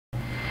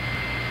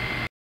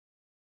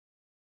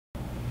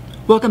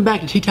Welcome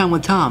back to Tea Time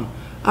with Tom.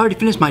 I already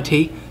finished my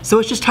tea, so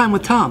it's just time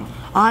with Tom.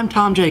 I'm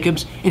Tom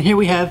Jacobs, and here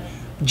we have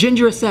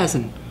Ginger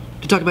Assassin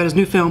to talk about his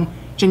new film,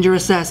 Ginger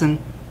Assassin,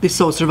 The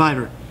Sole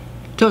Survivor.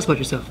 Tell us about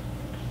yourself.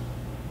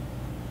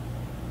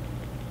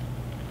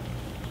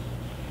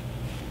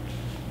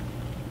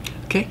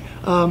 Okay,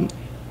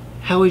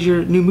 how is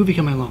your new movie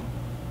coming along?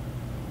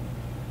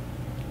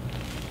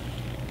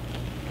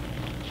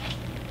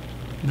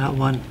 Not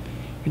one.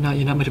 You're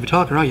not much of a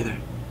talker, are you there?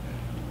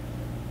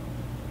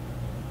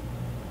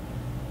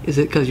 Is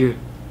it because you're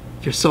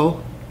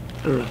soul?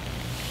 Or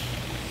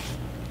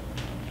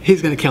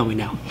he's gonna kill me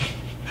now.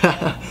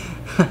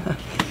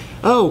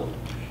 Oh,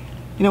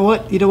 you know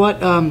what?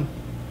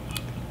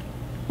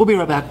 We'll be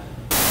right back.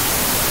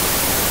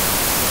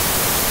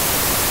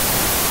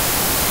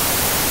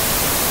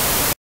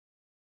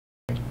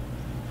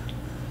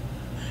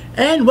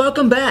 And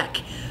welcome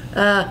back.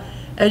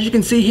 As you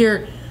can see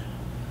here,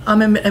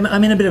 I'm in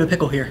a bit of a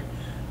pickle here.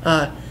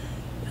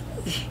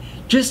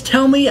 Just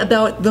tell me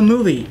about the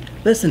movie.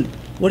 Listen,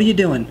 what are you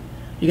doing?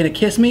 You gonna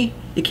kiss me?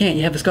 You can't,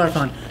 you have a scarf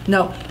on.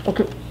 No,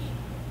 okay.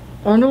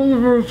 I know you're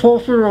very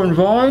popular on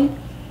Vine.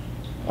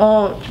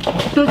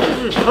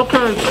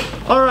 Okay,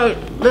 alright,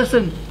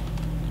 listen.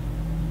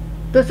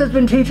 This has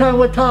been Tea Time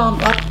with Tom.